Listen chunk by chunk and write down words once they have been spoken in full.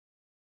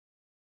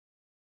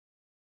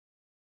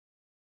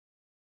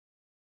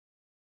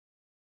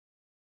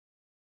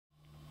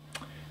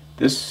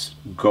This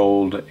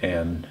gold,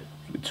 and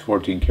it's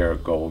 14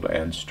 karat gold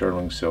and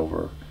sterling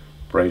silver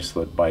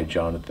bracelet by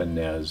Jonathan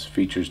Nez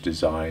features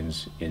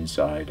designs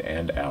inside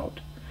and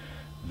out.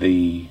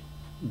 The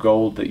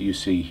gold that you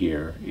see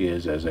here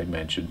is, as I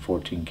mentioned,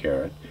 14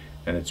 karat,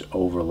 and it's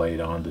overlaid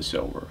on the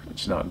silver.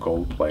 It's not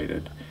gold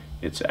plated,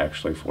 it's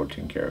actually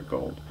 14 karat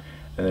gold.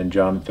 And then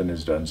Jonathan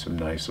has done some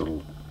nice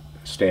little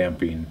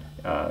stamping,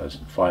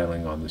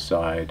 filing on the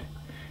side,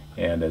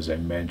 and as I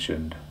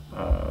mentioned,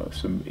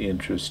 some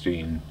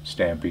interesting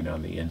stamping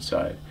on the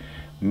inside.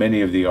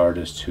 Many of the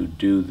artists who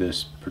do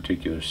this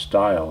particular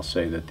style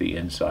say that the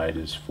inside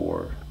is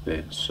for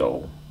the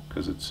soul,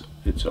 because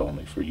it's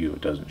only for you,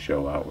 it doesn't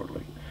show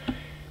outwardly.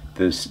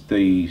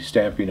 The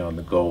stamping on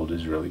the gold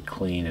is really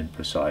clean and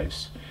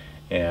precise,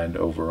 and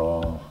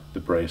overall the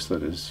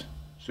bracelet is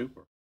super.